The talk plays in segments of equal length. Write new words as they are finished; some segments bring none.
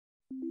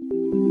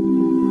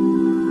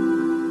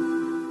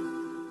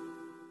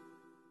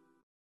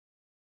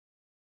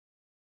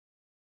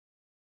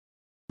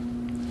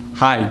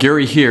Hi,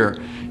 Gary here.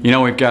 You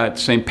know, we've got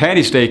St.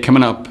 Paddy's Day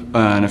coming up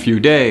in a few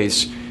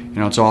days. You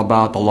know, it's all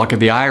about the luck of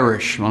the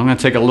Irish. Well, I'm going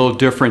to take a little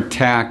different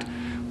tact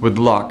with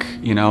luck.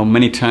 You know,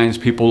 many times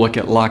people look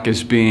at luck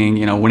as being,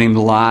 you know, winning the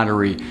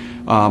lottery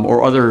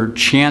or other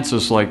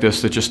chances like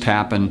this that just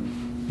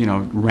happen, you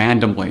know,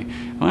 randomly.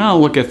 I'm going to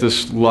look at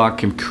this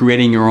luck and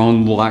creating your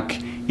own luck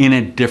in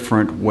a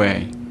different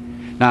way.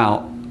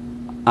 Now,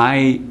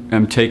 I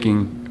am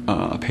taking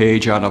a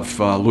page out of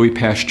Louis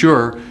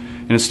Pasteur,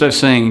 and instead of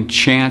saying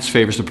chance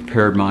favors the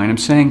prepared mind, I'm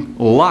saying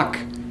luck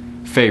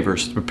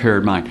favors the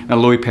prepared mind. Now,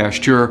 Louis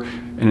Pasteur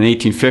in the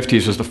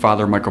 1850s was the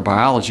father of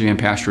microbiology and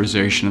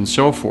pasteurization and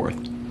so forth.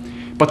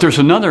 But there's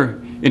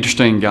another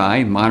interesting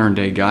guy, modern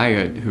day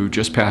guy, who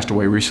just passed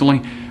away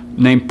recently,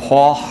 named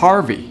Paul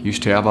Harvey. He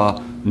used to have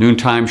a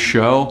noontime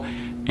show,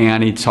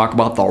 and he'd talk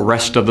about the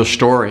rest of the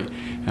story.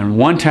 And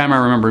one time I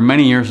remember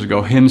many years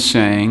ago him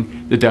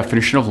saying the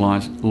definition of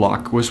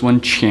luck was when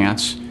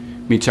chance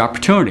meets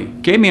opportunity.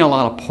 Gave me a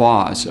lot of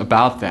pause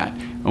about that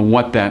and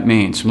what that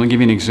means. So I'm going to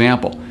give you an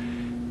example.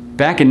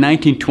 Back in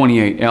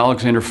 1928,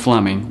 Alexander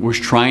Fleming was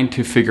trying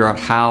to figure out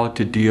how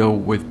to deal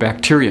with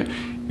bacteria,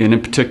 and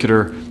in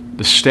particular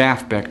the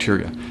staph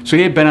bacteria. So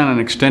he had been on an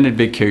extended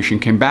vacation,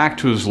 came back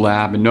to his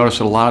lab, and noticed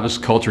that a lot of his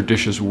culture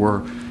dishes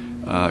were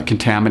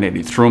contaminated.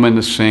 He threw them in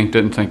the sink,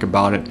 didn't think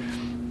about it.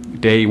 A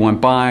day went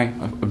by,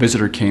 a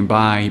visitor came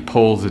by, he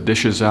pulled the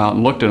dishes out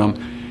and looked at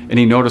them, and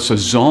he noticed a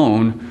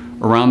zone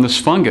around this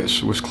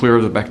fungus was clear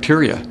of the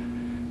bacteria.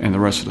 And the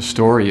rest of the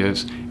story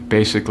is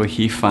basically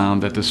he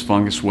found that this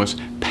fungus was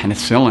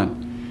penicillin.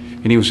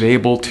 And he was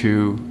able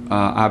to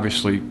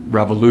obviously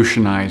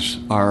revolutionize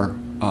our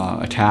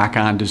attack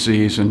on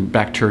disease and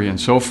bacteria and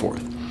so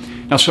forth.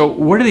 Now, so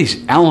what are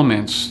these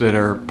elements that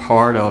are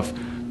part of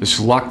this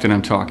luck that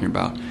I'm talking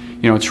about?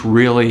 You know, it's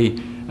really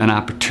an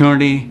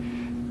opportunity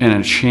and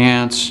a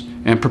chance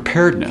and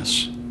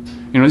preparedness.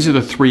 You know, these are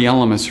the three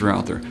elements that are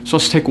out there. So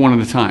let's take one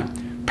at a time.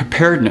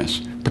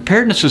 Preparedness.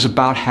 Preparedness is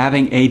about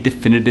having a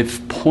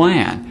definitive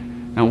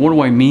plan. Now, what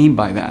do I mean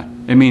by that?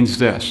 It means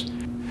this.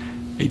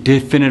 A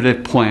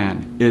definitive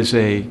plan is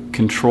a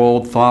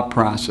controlled thought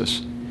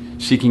process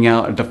seeking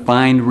out a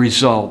defined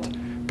result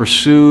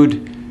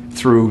pursued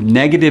through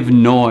negative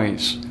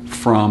noise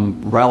from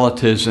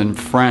relatives and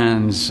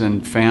friends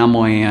and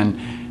family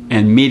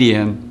and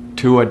media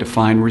to a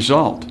defined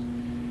result.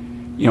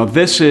 You know,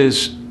 this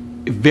is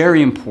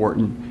very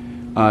important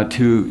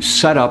to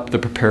set up the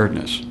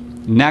preparedness.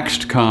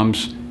 Next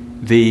comes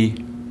the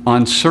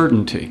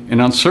uncertainty,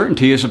 and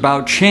uncertainty is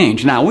about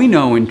change. Now, we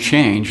know in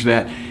change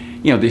that,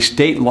 you know, the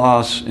state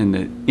laws and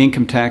the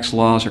income tax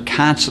laws are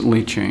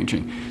constantly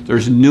changing.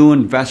 There's new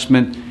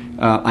investment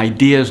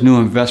ideas, new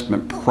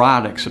investment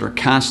products that are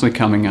constantly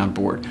coming on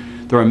board.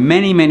 There are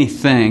many, many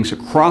things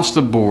across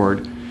the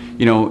board,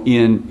 you know,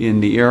 in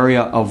the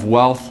area of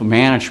wealth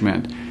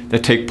management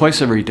that take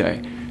place every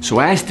day. So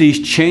as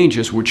these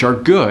changes, which are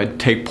good,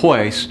 take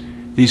place,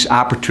 these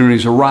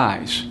opportunities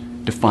arise.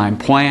 Defined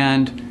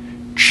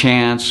plan,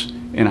 chance,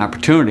 and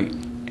opportunity.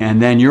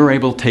 And then you're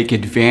able to take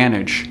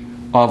advantage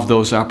of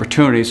those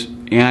opportunities.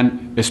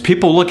 And as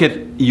people look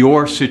at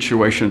your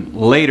situation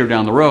later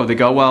down the road, they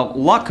go, well,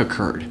 luck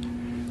occurred.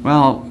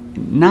 Well,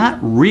 not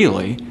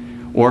really.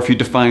 Or if you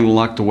define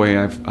luck the way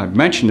I've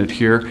mentioned it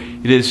here,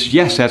 it is,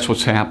 yes, that's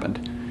what's happened.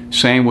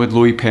 Same with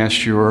Louis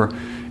Pasteur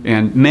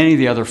and many of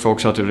the other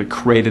folks out there that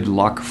created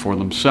luck for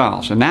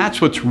themselves. And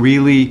that's what's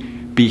really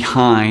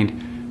behind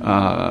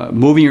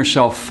moving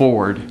yourself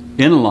forward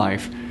in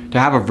life to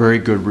have a very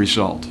good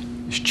result.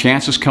 As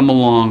chances come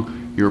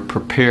along, you're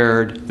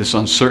prepared, this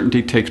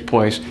uncertainty takes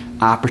place,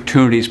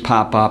 opportunities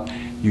pop up,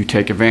 you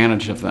take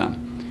advantage of them.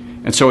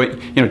 And so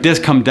it does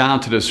come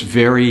down to this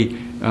very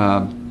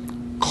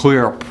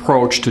clear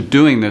approach to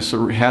doing this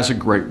that has a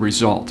great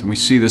result. And we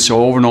see this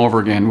over and over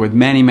again with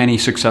many, many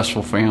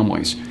successful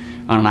families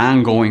on an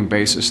ongoing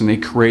basis, and they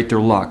create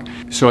their luck.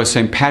 So as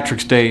St.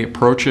 Patrick's Day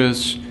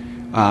approaches,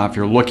 if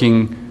you're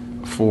looking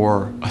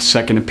for a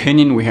second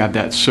opinion, we have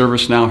that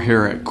service now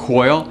here at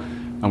Coyle,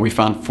 and we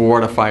found 4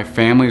 out of 5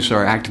 families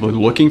are actively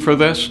looking for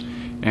this.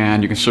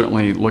 And you can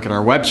certainly look at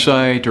our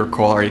website or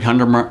call our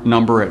 800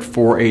 number at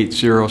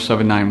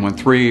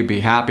 480-7913.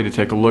 Be happy to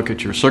take a look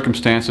at your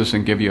circumstances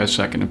and give you a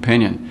second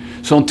opinion.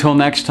 So until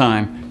next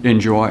time,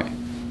 enjoy.